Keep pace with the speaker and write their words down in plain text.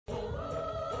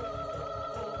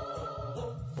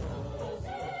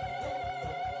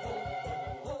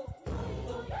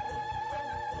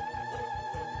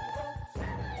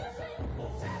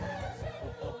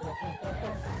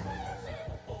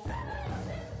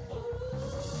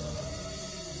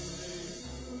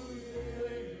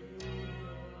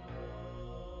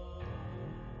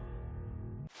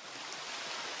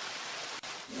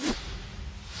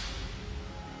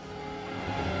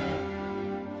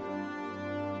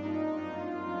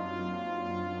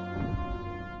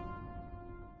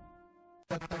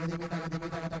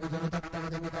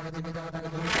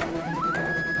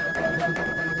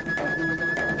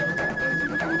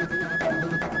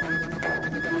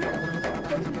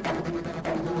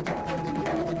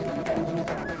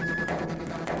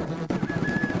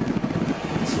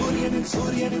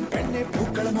சூரியனின் பெண்ணே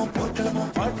பூக்களமோ போர்க்களமோ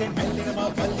வாழ்க்கை மெல்லினமா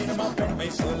வல்லினமா பெண்மை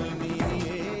சொல்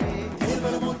நீயே.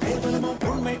 தேர்வலமோ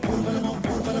உண்மை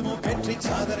ஊர்வலமோ வெற்றி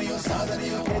சாதனையோ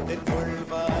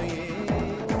எதிர்கொள்வாயே.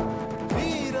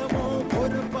 வீரமோ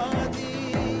ஒரு பாதி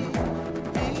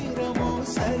வீரமோ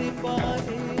சரி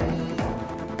பாதி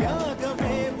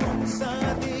தியாகமே உன்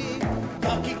சாதி.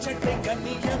 காக்கி சட்டை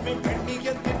கண்ணியமே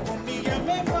பெண்ணியத்தின்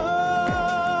புண்ணியமே வா.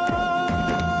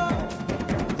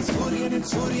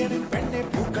 சூரியனின் பெண்ணே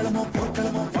பூக்களமோ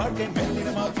போர்க்களமோ வாழ்க்கை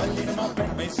மெல்லினமா வல்லினமா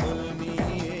பெண்மை சொல்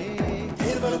நீயே.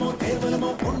 தேர்வலமோ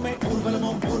உண்மை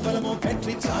ஊர்வலமோ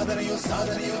வெற்றி சாதனையோ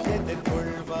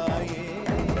எதிர்கொள்வாயே.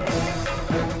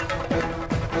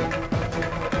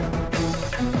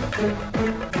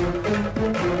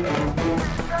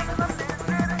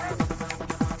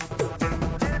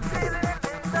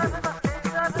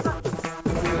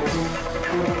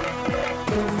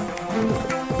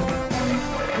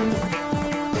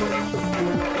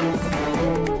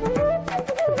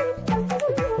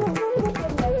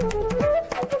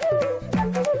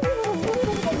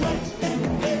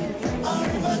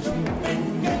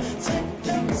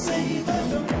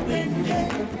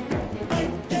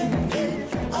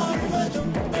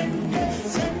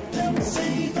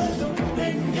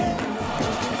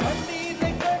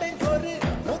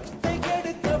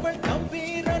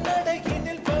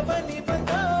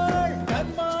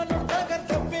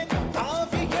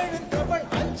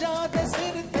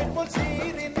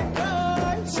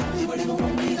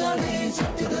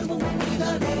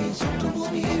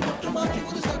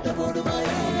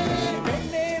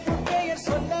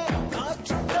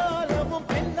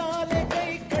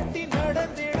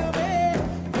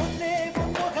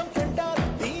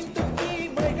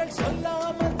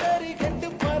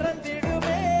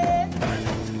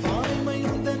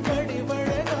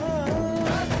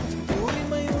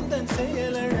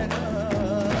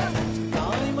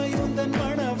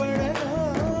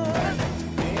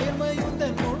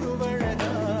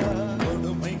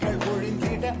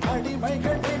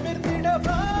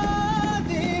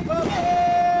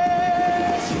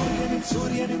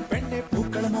 சூரியனின் பெண்ணே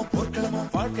பூக்களமோ போர்க்களமோ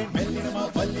வாழ்க்கை மெல்லினமா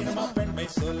வல்லினமா பெண்மை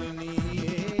சொல்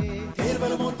நீயே.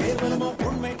 தேர்வலமோ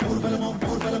உண்மை ஊர்வலமோ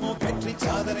வெற்றி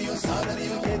சாதனையோ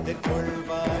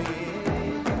எதிர்கொள்வாயே.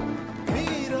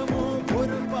 வீரமோ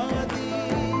ஒரு பாதி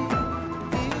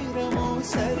வீரமோ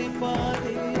சரி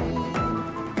பாதி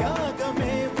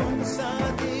தியாகமே உன்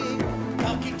சாதி.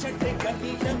 காக்கி சட்டை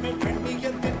கண்ணியமே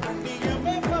பெண்ணியத்தின்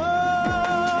புண்ணியமே வா.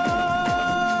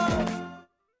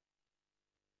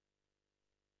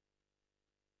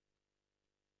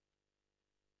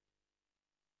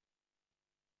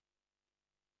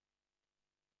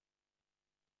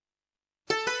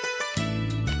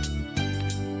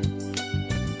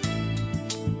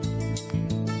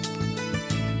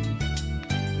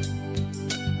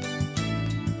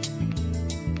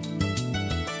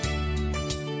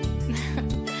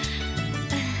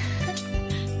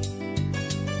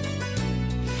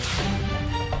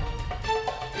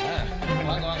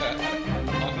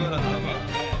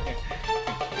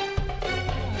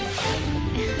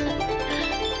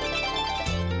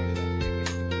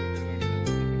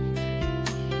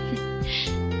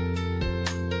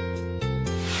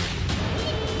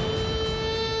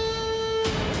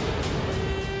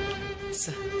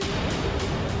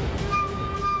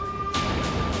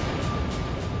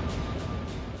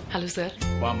 Hello sir.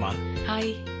 Mama. Hi.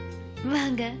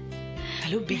 வாங்க.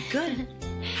 Hello big girl.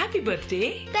 Happy birthday.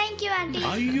 Thank you auntie.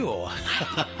 ஐயோ.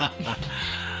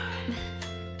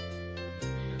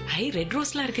 ஹை ரெட்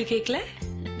ரோஸ்லாம் இருக்கு கேக்ல.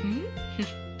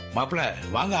 மாப்ள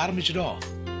வாங்க ஆரம்பிச்சிடும்.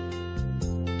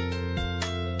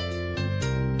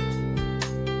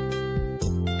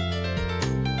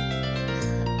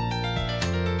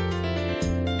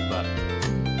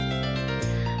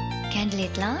 கேண்டில்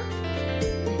ஏத்தலாம்.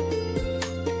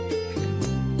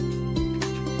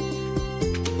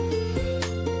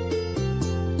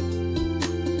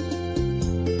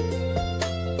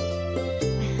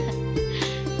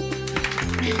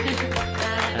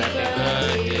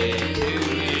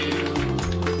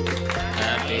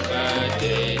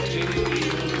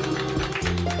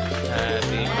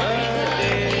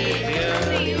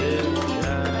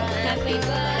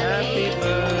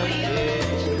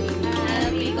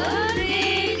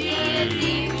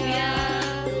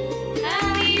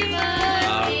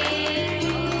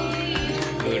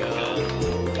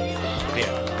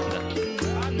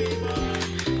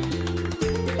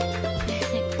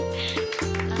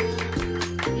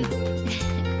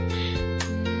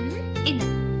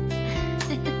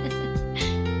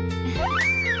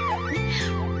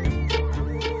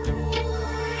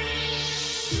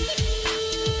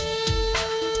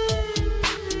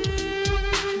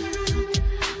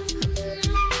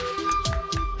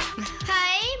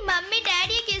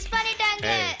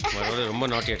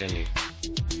 not yet any.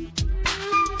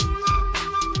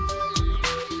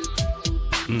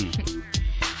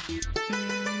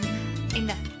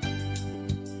 இந்த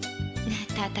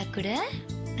தாத்தா கூட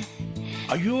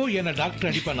ஐயோ என்ன டாக்டர்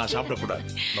அடிப்பா, நான் சாப்பிடக்கூடாது.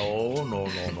 நோ நோ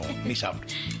நோ நோ, நீ சாப்பிடு.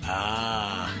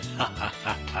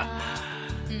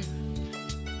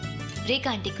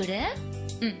 ரேகா ஆண்டி கூட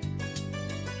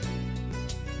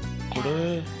குடு.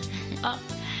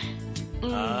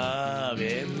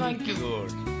 Very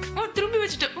good. திரும்பி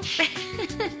வச்சுட்டோம்.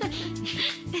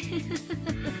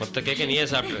 மொத்த கேக்க நீயே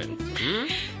சாப்பிடுற.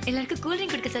 எல்லாருக்கும் கூல்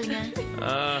ட்ரிங்க் கொடுக்க சொல்லுங்க.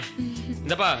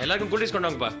 இந்தப்பா எல்லாருக்கும் கூல் ட்ரிங்க்ஸ் கொண்டு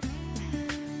வாங்கப்பா.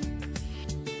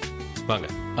 வாங்க.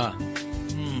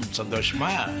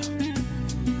 சந்தோஷமா?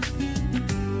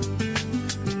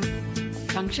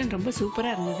 ஃபங்க்ஷன் ரொம்ப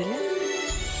சூப்பரா இருந்ததுல்ல?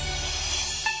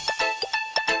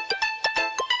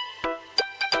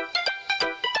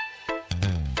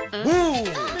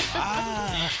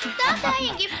 தாத்தா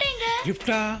என் gift எங்க?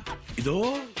 கிஃப்டா? இதோ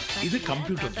இது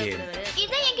கம்ப்யூட்டர் கேம்.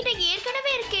 இது என்கிட்ட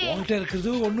ஏற்கனவே இருக்கு. உன்கிட்ட இருக்கிறது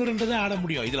 1-2 தான் ஆட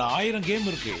முடியும். இதுல 1000 கேம்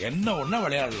இருக்கு. என்ன ஒண்ணா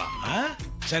விளையாடலாம்.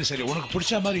 சரி சரி, உனக்கு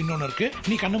பிடிச்ச மாதிரி இன்னொன்னு இருக்கு.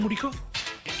 நீ கண்ண முடிக்கோ.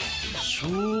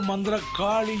 சுமந்திர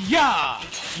காளியா.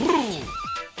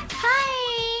 Hi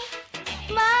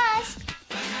mask.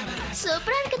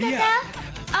 சூப்பரா இருக்கு தாத்தா.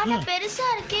 ஆனா பெருசா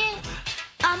இருக்கே.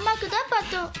 அம்மாக்கு தான்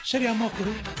பார்த்தோம். சரி அம்மா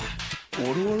கொடு.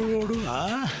 ஓடு ஓடு ஓடு.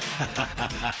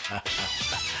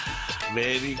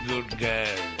 Very good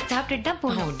girl. சாப்பிட்டுட்டு தான்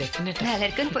போகணும். டெஃபினட்டா. நல்லா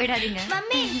இருக்குன்னு போயிடாதீங்க.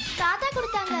 மம்மி தாத்தா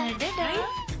கொடுத்தாங்க.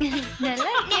 நல்லா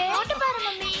இருக்கு. போட்டு பாரு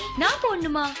மம்மி. நான்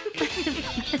போடணுமா?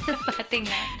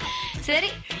 பாத்தீங்க. சரி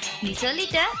நீ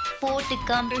சொல்லிட்ட, போட்டு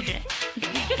காமிக்கிறேன்.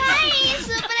 ஹாய்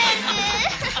சூப்பரா இருக்கு.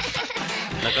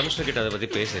 நான் கமிஷனர் கிட்ட அதை பத்தி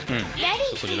பேசிருக்கேன்.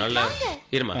 கொஞ்ச நாள்ல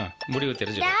இருமா முடிவு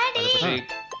தெரிஞ்சிடும். அதை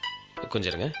பத்தி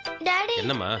கொஞ்சம் இருங்க.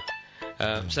 என்னம்மா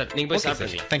சார் நீங்க போய்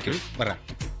சாப்பிடுங்க. தேங்க்யூ, வரேன்.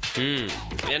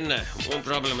 என்ன உன்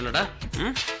ப்ராப்ளம் என்னடா?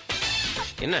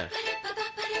 என்ன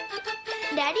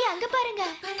டாடி அங்க பாருங்க.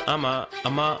 ஆமா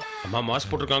அம்மா அம்மா மாஸ்க்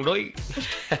போட்டிருக்காங்களோ?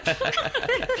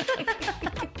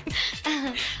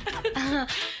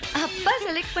 அப்பா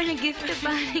செலக்ட் பண்ண கிஃப்ட்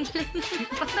பாருங்களேன்.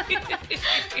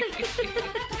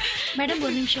 மேடம்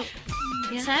ஒரு நிமிஷம்,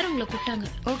 சார் உங்களை கூப்பிட்டாங்க.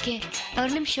 ஓகே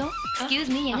ஒரு நிமிஷம்,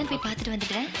 எக்ஸ்கியூஸ் மீ, என்ன போய் பார்த்துட்டு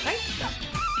வந்துட்டேன்.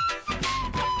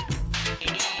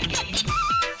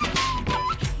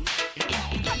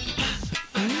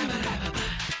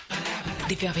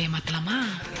 திவ்யாவை மாத்தலாமா?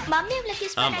 மம்மி உங்களை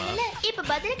கிஸ் பண்ணாங்கல்ல, இப்ப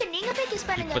பதிலுக்கு நீங்க போய் கிஸ்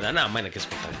பண்ணுங்க. இப்பதானே அம்மா என்ன கிஸ்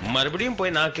பண்ணாங்க, மறுபடியும்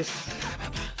போய் நான் கிஸ்.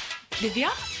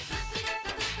 திவ்யா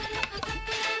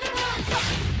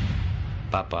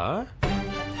பாப்பா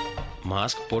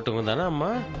மாஸ்க் போட்டுங்க தானே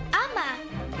அம்மா? ஆமா.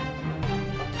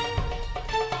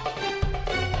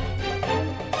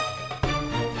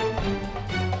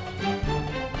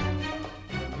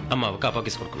 அம்மாவுக்கு அப்பா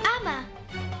கிஸ் கொடுக்கணும். ஆமா.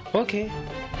 ஓகே.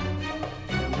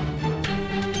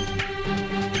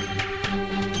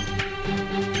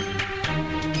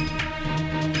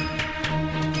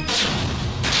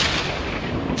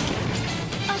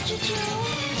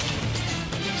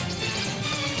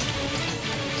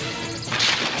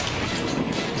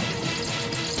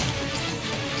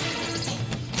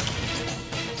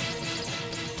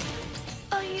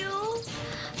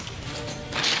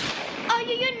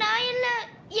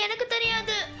 எனக்கு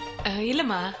தெரியாது.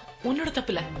 இல்லம்மா உன்னோட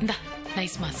தப்பு இல்ல. இந்தா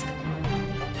நைஸ் மாஸ்க்.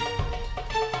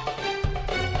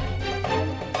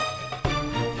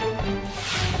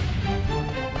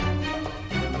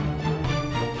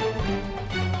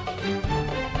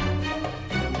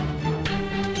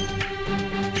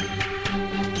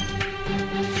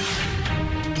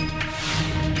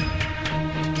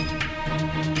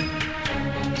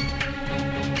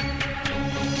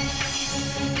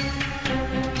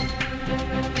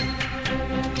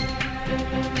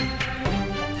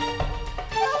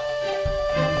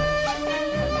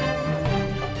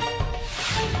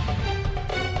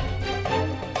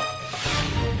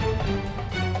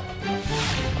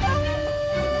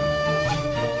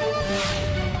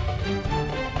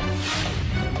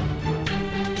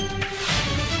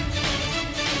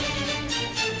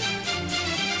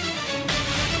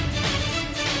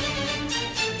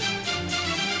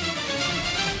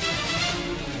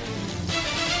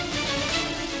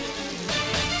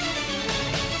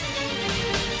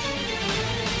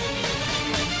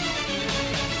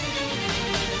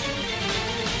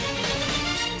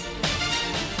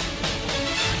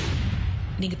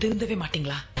 நீங்க திருந்தவே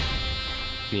மாட்டீங்களா?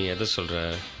 நீ எதை சொல்ற?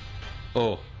 ஓ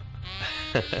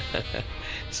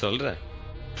சொல்ற.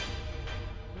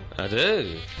 அது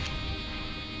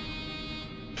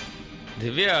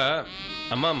திவ்யா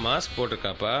அம்மா மாஸ்க்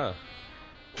போட்டிருக்காப்பா.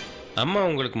 அம்மா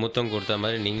உங்களுக்கு முத்தம் கொடுத்த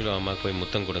மாதிரி நீங்களும் அம்மாவுக்கு போய்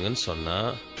முத்தம் கொடுங்கன்னு சொன்னா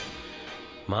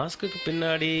மாஸ்க்கு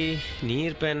பின்னாடி நீ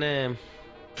இருப்பேன்னு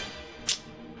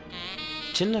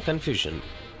சின்ன கன்ஃபியூஷன்.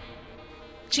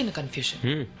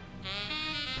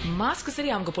 மாஸ்க் சரி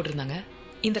அவங்க போட்டிருந்தாங்க,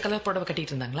 இந்த கலர் புடவை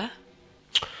கட்டிட்டு இருந்தாங்களா?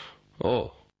 ஓ,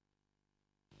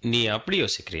 நீ அப்படி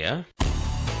யோசிக்கிறியா?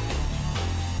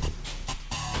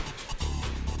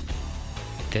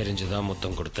 தெரிஞ்சுதான்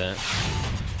முத்தம் கொடுத்தேன்.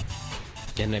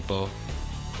 என்ன இப்போ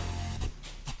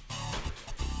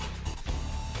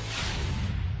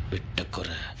விட்ட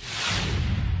குறை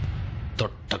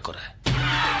தொட்ட குறை.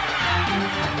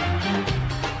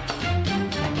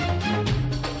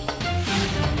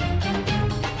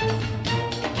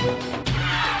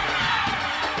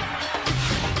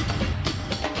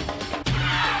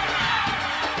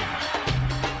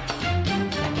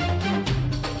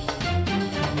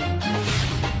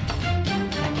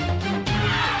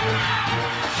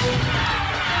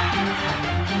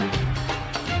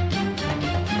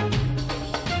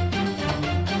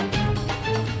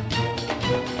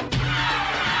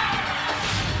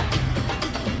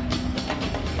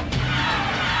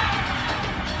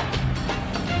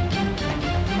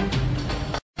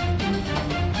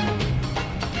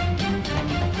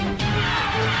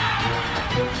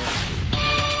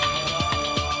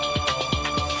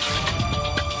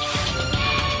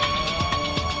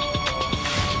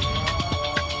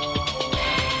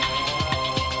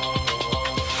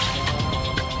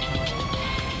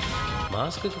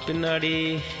 மாஸ்க்கு பின்னாடி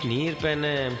நீ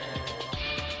இருப்பேன்னு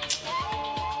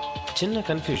சின்ன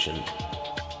கன்ஃபியூஷன்.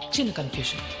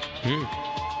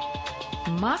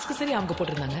 மாஸ்க் சரி அவங்க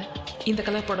போட்டிருந்தாங்க, இந்த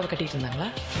கலர் புடவை கட்டிட்டு இருந்தாங்களா?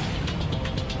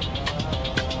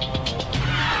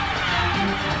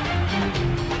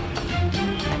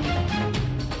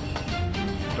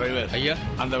 டிரைவர் ஐயா,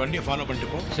 அந்த வண்டியை ஃபாலோ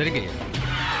பண்ணிட்டு போ. சரிங்க ஐயா.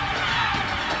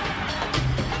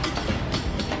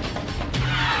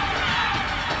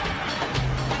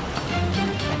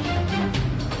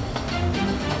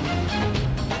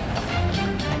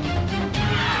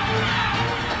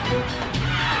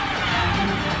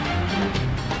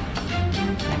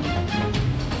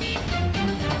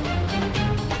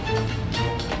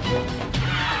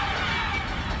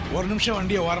 ஒரு நிமிஷம்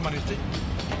வண்டியை ஓரமா நிறுத்து.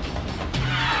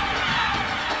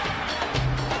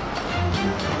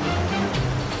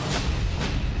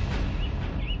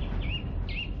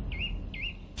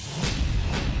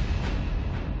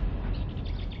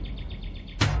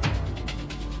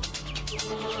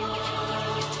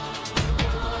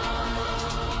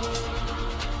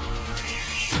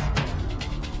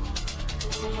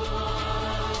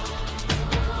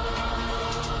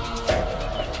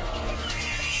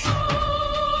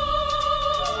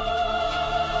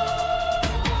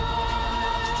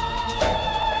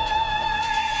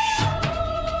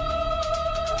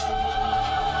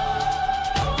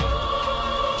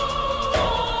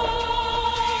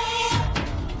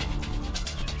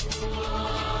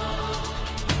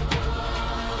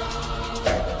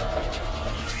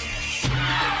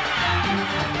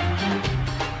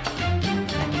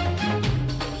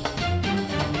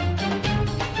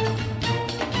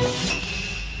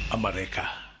 அம்மா ரேகா,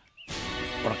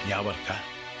 உனக்கு ஞாபகம் இருக்கா?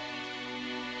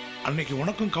 அன்னைக்கு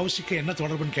உனக்கும் கௌசிக்கு என்ன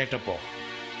தொடர்புன்னு கேட்டப்போ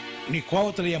நீ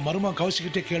கோவத்துல என் மருமகன்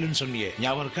கௌசிக்கிட்டே கேளுன்னு சொன்னியே,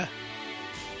 ஞாபகம் இருக்கா?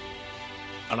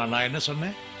 ஆனா நான் என்ன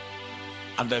சொன்னேன்?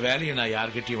 அந்த வேலையை நான்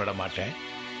யார்கிட்டயும் விட மாட்டேன்,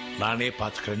 நானே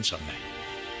பார்த்துக்கிறேன்னு சொன்னேன்.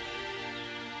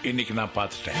 இன்னைக்கு நான்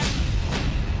பார்த்துட்டேன்.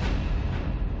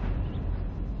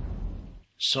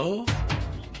 சோ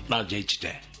நான்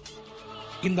ஜெயிச்சிட்டேன்.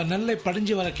 இந்த நெல்லை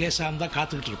படிஞ்சு வர கேஸா இருந்தா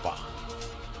காத்துக்கிட்டு இருப்பான்.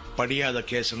 படியாத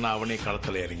கேஸ்னா அவனே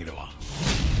களத்துல இறங்கிடுவான்.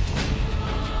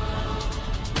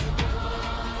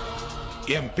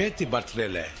 என் பேத்தி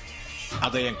பர்த்டேல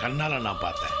அதை என் கண்ணால நான்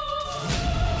பார்த்தேன்.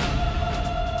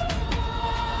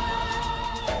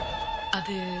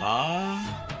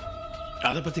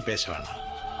 அதை பத்தி பேச வேணாம்,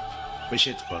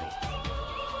 விஷயத்துக்கு வரும்.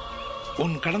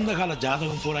 உன் கடந்த கால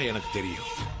ஜாதகம் பூரா எனக்கு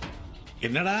தெரியும்.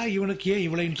 என்னடா இவனுக்கு ஏன்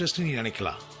இவ்வளவு இன்ட்ரெஸ்ட் நீ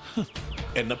நினைக்கலாம்.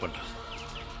 என்ன பண்ற,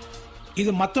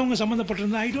 இது மத்தவங்க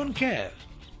சம்பந்தப்பட்டிருந்தா ஐ டோன்ட் கேர்.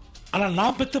 ஆனா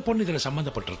நான் பெத்த பொண்ணு இதுல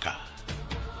சம்பந்தப்பட்டிருக்கா.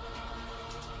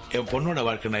 என் பொண்ணோட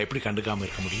வாழ்க்கை நான் எப்படி கண்டுக்காம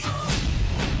இருக்க முடியும்?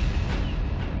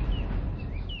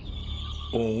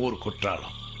 உன் ஊர்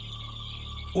குற்றாலம்,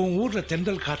 உன் ஊர்ல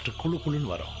தென்றல் காற்று குழு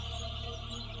குழுன்னு வரும்.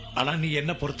 ஆனா நீ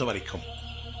என்ன பொறுத்த வரைக்கும்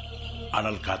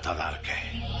அனல் காத்தாதான் இருக்க.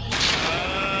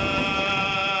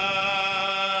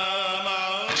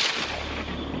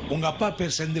 உங்க அப்பா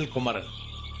பேர் செந்தில் குமரன்,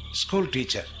 ஸ்கூல்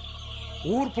டீச்சர்.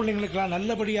 ஊர் பிள்ளைங்களுக்கெல்லாம்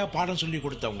நல்லபடியா பாடம் சொல்லி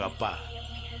கொடுத்த உங்க அப்பா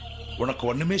உனக்கு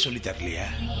ஒண்ணுமே சொல்லி தரலையா?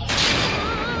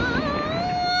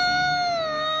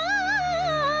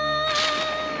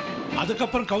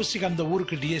 அதுக்கப்புறம் கௌசிக் அந்த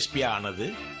ஊருக்கு டிஎஸ்பி ஆனது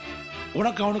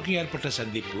உனக்கு அவனுக்கும் ஏற்பட்ட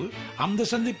சந்திப்பு, அந்த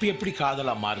சந்திப்பு எப்படி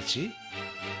காதலா மாறுச்சு,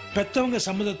 பெத்தவங்க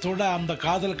சம்மதத்தோட அந்த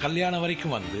காதல் கல்யாணம்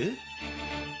வரைக்கும் வந்து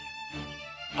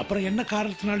அப்புறம் என்ன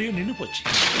காரணத்தினாலயும் நின்னு போச்சு.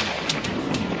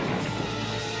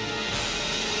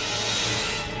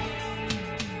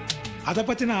 அதை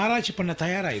பத்தி நான் ஆராய்ச்சி பண்ண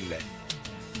தயாரா இல்லை.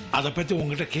 அதை பத்தி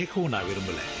உங்ககிட்ட கேட்கவும் நான்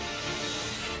விரும்பல.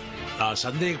 நான்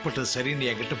சந்தேகப்பட்டது சரின்னு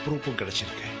என்கிட்ட ப்ரூஃபும்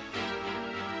கிடைச்சிருக்கேன்.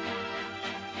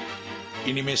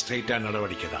 இனிமே ஸ்ட்ரைட்டா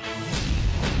நடவடிக்கை தான்.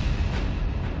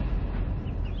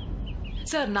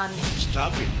 சார் நான்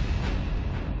ஸ்டாப் இட்.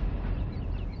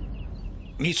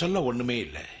 நீ சொல்ல ஒண்ணுமே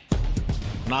இல்லை.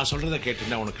 நான் சொல்றத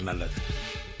கேட்டுனா உனக்கு நல்லது.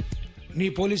 நீ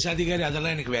போலீஸ் அதிகாரி,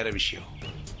 அதெல்லாம் எனக்கு வேற விஷயம்.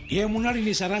 என் முன்னாடி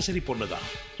நீ சராசரி பொண்ணுதான்.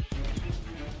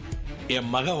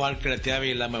 என் மக வாழ்க்கையில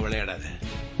தேவையில்லாம விளையாடாத.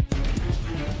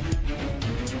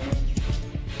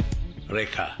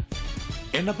 ரேகா,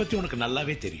 என்னை பத்தி உனக்கு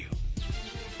நல்லாவே தெரியும்.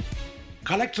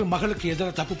 கலெக்டர் மகளுக்கு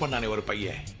எதிராக தப்பு பண்ணானே ஒரு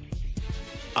பையன்,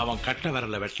 அவன் கட்ட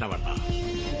விரல வெட்டினவண்ணா.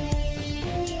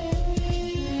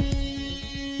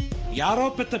 யாரோ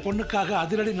பெத்த பொண்ணுக்காக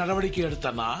அதிரடி நடவடிக்கை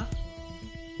எடுத்தானா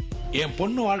என்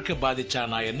பொண்ணு வாழ்க்கை பாதிச்சா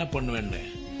நான் என்ன பண்ணுவேன்னு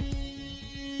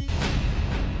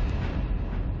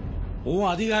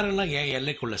உன் அதிகாரம் எல்லாம் என்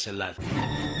எல்லைக்குள்ள செல்லாது.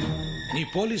 நீ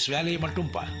போலீஸ் வேலையை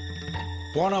மட்டும் பார்.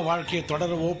 போன வாழ்க்கையை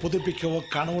தொடரவோ புதுப்பிக்கவோ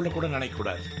கனவுல கூட நினைக்க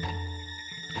கூடாது.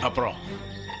 அப்புறம்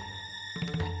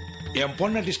என்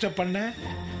பொண்ணை டிஸ்டர்ப் பண்ண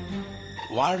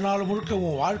வாழ்நாள் முழுக்க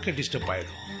உன் வாழ்க்கை டிஸ்டர்ப்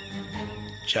ஆயிடும்.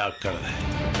 ஜாக்கிரதை.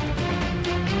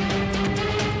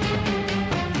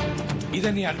 இதை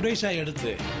நீ அட்வைஸா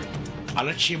எடுத்து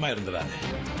அலட்சியமா இருந்துடாத.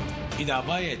 இது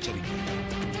அபாய எச்சரிக்கை.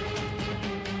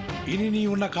 இனி நீ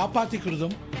உன்னை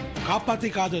காப்பாத்திக்கிறதும்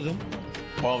காப்பாத்திக்காததும்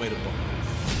போக இருப்போம்.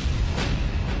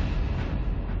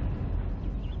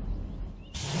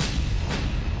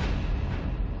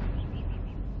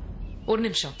 ஒரு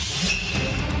நிமிஷம்.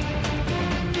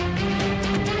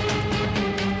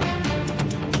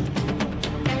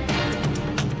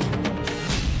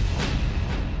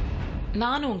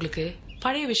 நானும் உங்களுக்கு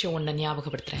பழைய விஷயம் ஒன்ன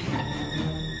ஞாபகப்படுத்துறேன்.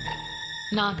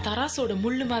 நான் தராசோட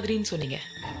முள்ளு மாதிரின்னு சொன்னீங்க.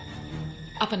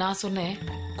 அப்ப நான் சொன்னேன்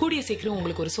கூடிய சீக்கிரம்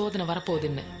உங்களுக்கு ஒரு சோதனை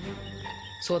வரப்போகுதுன்னு.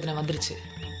 சோதனை வந்துருச்சு.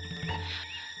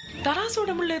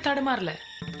 தராசோட முள்ளு தடுமாறல,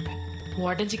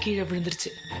 உடஞ்சு கீழே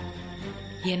விழுந்துருச்சு.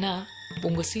 ஏன்னா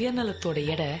உங்க சுயநலத்தோட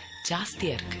எடை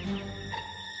ஜாஸ்தியா இருக்கு.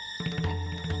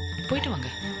 போயிட்டு வாங்க.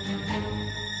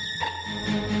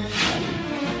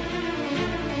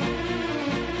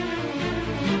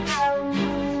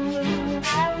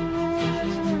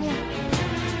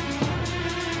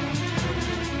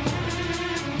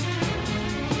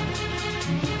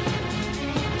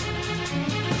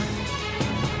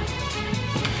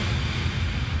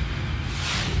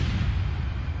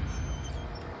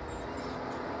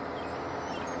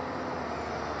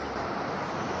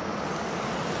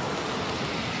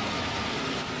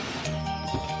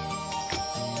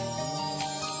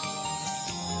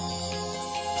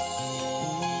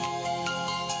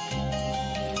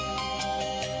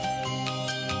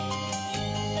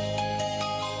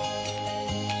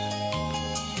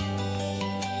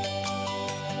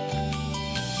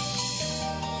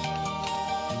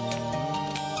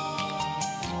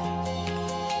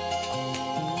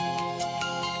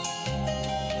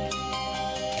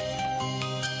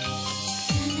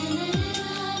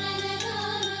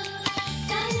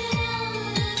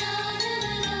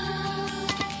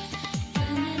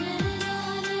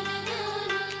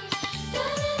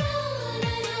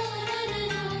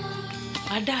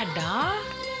 அடாடா,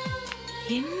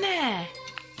 என்ன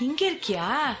இங்க இருக்கியா?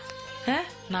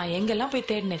 நான் எங்கெல்லாம் போய்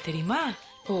தேடினேன் தெரியுமா?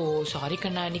 ஓ சாரி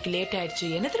கண்ணா, இன்னைக்கு லேட் ஆயிடுச்சு.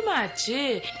 என்ன தெரியுமா ஆச்சு,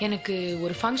 எனக்கு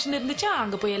ஒரு ஃபங்க்ஷன் இருந்துச்சா,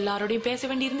 அங்க போய் எல்லாரோடையும் பேச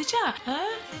வேண்டி இருந்துச்சா.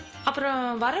 அப்புறம்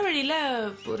வர வழியில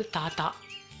ஒரு தாத்தா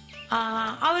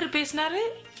அவரு பேசினாரு,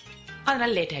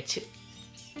 அதனால லேட் ஆயிடுச்சு.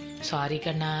 சாரி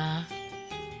கண்ணா.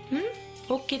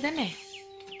 ஓகே தானே?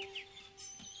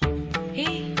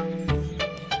 ஏய்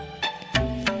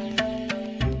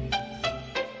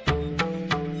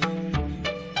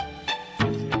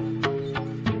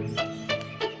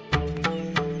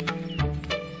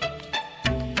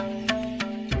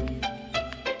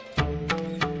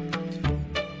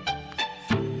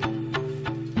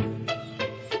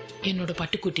என்னோட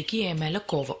பட்டுக்குட்டிக்கு என் மேல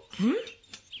கோவம்.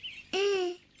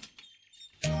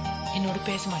 என்னோட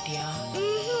பேச மாட்டியா?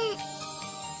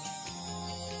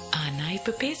 ஆனா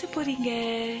இப்ப பேச போறீங்க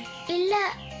இல்ல.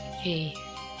 ஏய்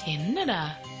என்னடா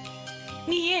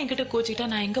நீ ஏன் என்கிட்ட கோச்சிக்கிட்டா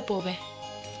நான் எங்க போவேன்?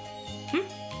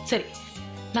 சரி,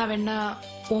 நான் வேணா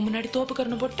உன் முன்னாடி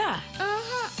தோப்புக்கரணம் போட்டா?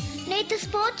 நேத்து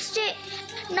ஸ்போர்ட்ஸ் டே.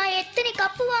 நான் எத்தனை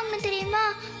கப்பு வாங்கினேன் தெரியுமா?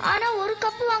 ஆனா ஒரு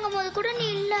கப்பு வாங்கும் போது கூட நீ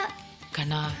இல்ல.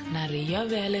 கண்ணா நிறைய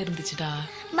வேலை இருந்துச்சுடா.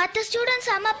 மத்த ஸ்டூடெண்ட்ஸ்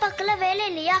அம்மா அப்பாக்கெல்லாம் வேலை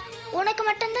இல்லையா? உனக்கு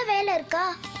மட்டும்தான் வேலை இருக்கா?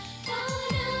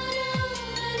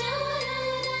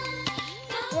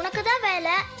 உனக்கு தான்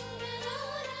வேலை.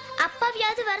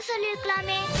 அப்பாவியாவது வர சொல்லி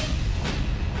இருக்கலாமே.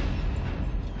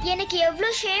 எனக்கு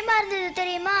எவ்வளவு ஷேமா இருந்தது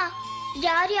தெரியுமா?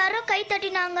 யார் யாரோ கை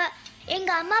தட்டினாங்க,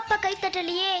 எங்க அம்மா அப்பா கை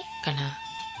தட்டலையே. கண்ணா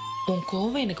உன்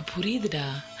கோவம் எனக்கு புரியுதுடா.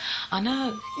 ஆனா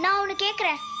நான் உன்னை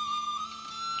கேக்குறேன்,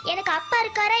 எனக்கு அப்பா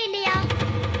இருக்காரா இல்லையா?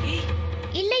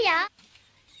 இல்லையா?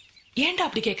 ஏன்டா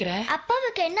அப்படி கேக்குற?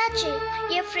 அப்பாவுக்கு என்னாச்சு?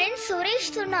 என் ஃப்ரெண்ட் சுரேஷ்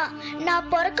சொன்னா நான்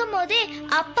பிறக்கும் போதே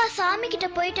அப்பா சாமி கிட்ட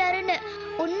போயிட்டாருன்னு.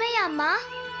 உண்மையாம்மா?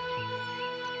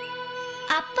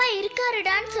 அப்பா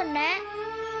இருக்காருடான்னு சொன்னேன்.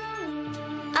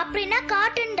 அப்படின்னா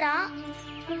காட்டுன்றான்.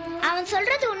 அவன்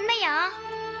சொல்றது உண்மையா?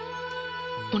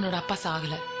 உன்னோட அப்பா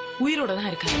சாகல, உயிரோட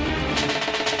தான் இருக்காரு.